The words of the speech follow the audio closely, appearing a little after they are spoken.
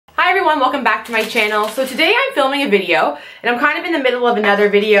everyone, welcome back to my channel. So today I'm filming a video, and I'm kind of in the middle of another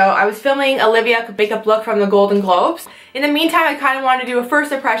video. I was filming Olivia makeup look from the Golden Globes. In the meantime, I kind of wanted to do a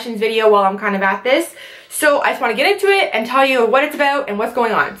first impressions video while I'm kind of at this. So I just want to get into it and tell you what it's about and what's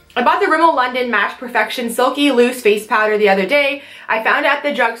going on. I bought the Rimmel London Match Perfection Silky Loose Face Powder the other day. I found it at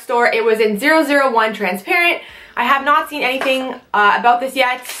the drugstore. It was in 001 transparent. I have not seen anything about this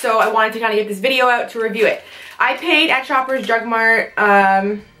yet, so I wanted to kind of get this video out to review it. I paid at Shoppers Drug Mart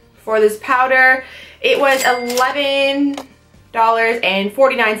for this powder. It was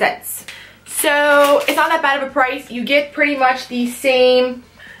 $11.49. So it's not that bad of a price. You get pretty much the same.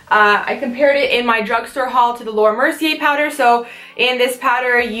 I compared it in my drugstore haul to the Laura Mercier powder. So in this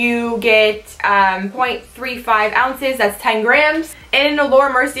powder you get 0.35 ounces, that's 10 grams. And in the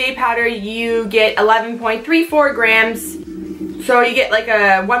Laura Mercier powder you get 11.34 grams. So you get like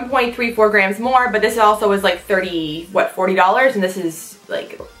a 1.34 grams more, but this also is like $40, and this is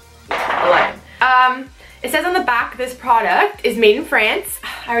like 11. It says on the back this product is made in France.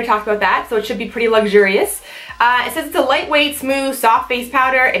 I already talked about that, so it should be pretty luxurious. It says it's a lightweight, smooth, soft face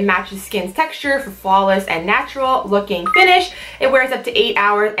powder. It matches skin's texture for flawless and natural looking finish. It wears up to 8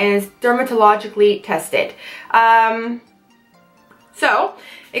 hours and is dermatologically tested. So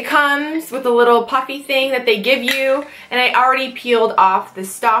it comes with a little puffy thing that they give you, and I already peeled off the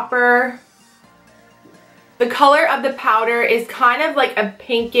stopper. The color of the powder is kind of like a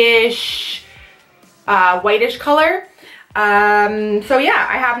pinkish, whitish color. So yeah,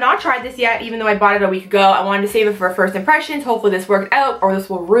 I have not tried this yet, even though I bought it a week ago. I wanted to save it for first impressions. Hopefully this worked out, or this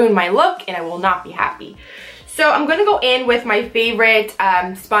will ruin my look and I will not be happy. So I'm going to go in with my favorite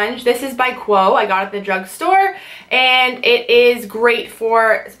sponge. This is by Quo. I got it at the drugstore, and it is great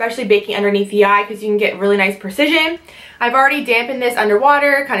for especially baking underneath the eye because you can get really nice precision. I've already dampened this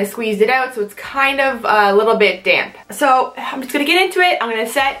underwater, kind of squeezed it out, so it's kind of a little bit damp. So I'm just going to get into it. I'm going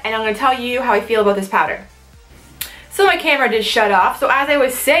to set, and I'm going to tell you how I feel about this powder. So my camera did shut off. So as I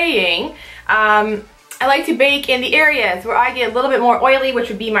was saying, I like to bake in the areas where I get a little bit more oily, which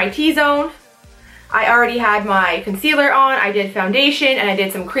would be my T-zone. I already had my concealer on, I did foundation, and I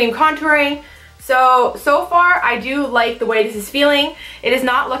did some cream contouring. So far I do like the way this is feeling. It is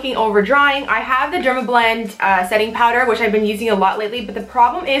not looking over drying. I have the Dermablend setting powder, which I've been using a lot lately, but the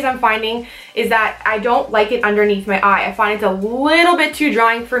problem is I'm finding is that I don't like it underneath my eye. I find it's a little bit too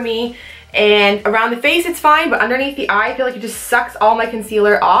drying for me, and around the face it's fine, but underneath the eye I feel like it just sucks all my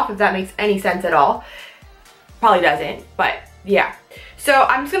concealer off, if that makes any sense at all. Probably doesn't, but yeah. So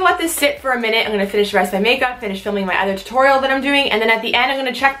I'm just going to let this sit for a minute. I'm going to finish the rest of my makeup, finish filming my other tutorial that I'm doing, and then at the end I'm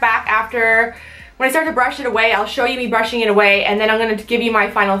going to check back after, when I start to brush it away, I'll show you me brushing it away, and then I'm going to give you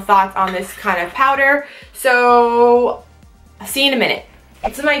my final thoughts on this kind of powder. So I'll see you in a minute.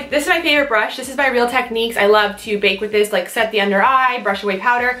 This is my favorite brush. This is by Real Techniques. I love to bake with this, like set the under eye, brush away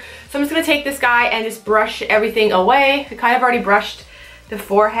powder. So I'm just going to take this guy and just brush everything away. I kind of already brushed the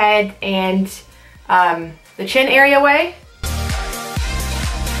forehead and the chin area away.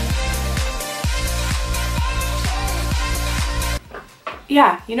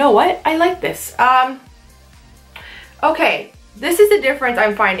 Yeah, you know what? I like this. Okay, this is the difference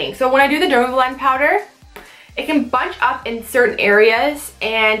I'm finding. So when I do the Dermablend powder, it can bunch up in certain areas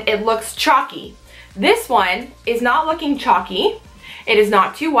and it looks chalky. This one is not looking chalky. It is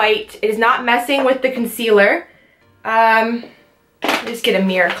not too white. It is not messing with the concealer. Just get a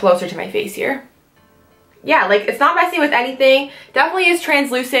mirror closer to my face here. Yeah, like it's not messing with anything. Definitely is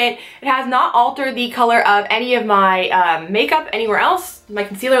translucent. It has not altered the color of any of my makeup anywhere else. My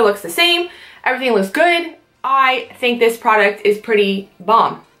concealer looks the same. Everything looks good. I think this product is pretty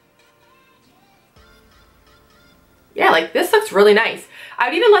bomb. Yeah, like this looks really nice.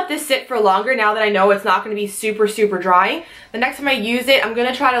 I'd even let this sit for longer now that I know it's not going to be super drying. The next time I use it, I'm going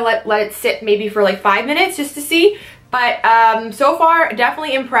to try to let it sit maybe for like 5 minutes just to see. But so far,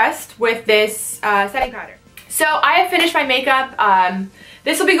 definitely impressed with this setting powder. So I have finished my makeup.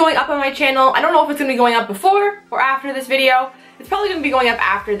 This will be going up on my channel. I don't know if it's going to be going up before or after this video. It's probably going to be going up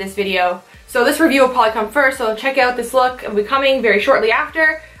after this video. So this review will probably come first. So check out this look. It will be coming very shortly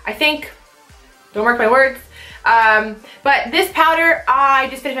after, I think. Don't mark my words. But this powder, I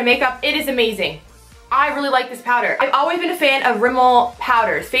just finished my makeup. It is amazing. I really like this powder. I've always been a fan of Rimmel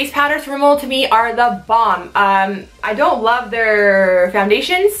powders. Face powders from Rimmel to me are the bomb. I don't love their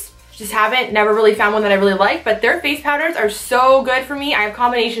foundations. Just haven't, never really found one that I really like, but their face powders are so good for me. I have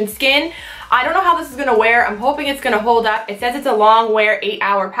combination skin. I don't know how this is going to wear. I'm hoping it's going to hold up. It says it's a long wear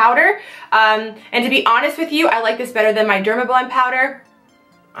 8-hour powder. And to be honest with you, I like this better than my Dermablend powder.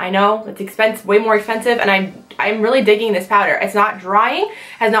 I know, it's expensive, way more expensive, and I'm really digging this powder. It's not drying,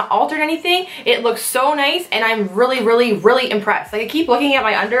 has not altered anything. It looks so nice, and I'm really, really, really impressed. Like, I keep looking at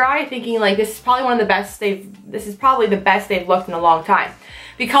my under eye thinking like this is probably one of the best this is probably the best they've looked in a long time.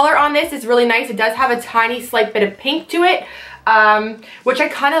 The color on this is really nice. It does have a tiny slight bit of pink to it, which I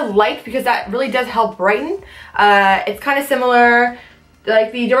kind of like because that really does help brighten. It's kind of similar,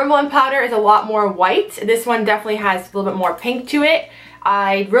 like the Rimmel powder is a lot more white. This one definitely has a little bit more pink to it.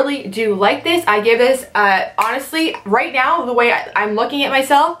 I really do like this. I give this, honestly, right now, the way I'm looking at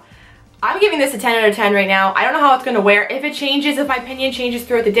myself, I'm giving this a 10 out of 10 right now. I don't know how it's going to wear. If it changes, if my opinion changes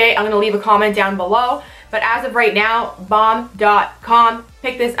throughout the day, I'm going to leave a comment down below. But as of right now, bomb.com,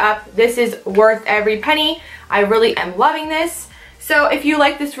 pick this up. This is worth every penny. I really am loving this. So if you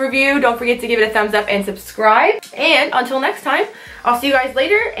like this review, don't forget to give it a thumbs up and subscribe. And until next time, I'll see you guys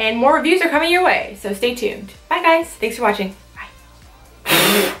later, and more reviews are coming your way. So stay tuned. Bye guys. Thanks for watching.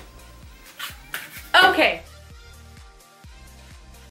 Okay.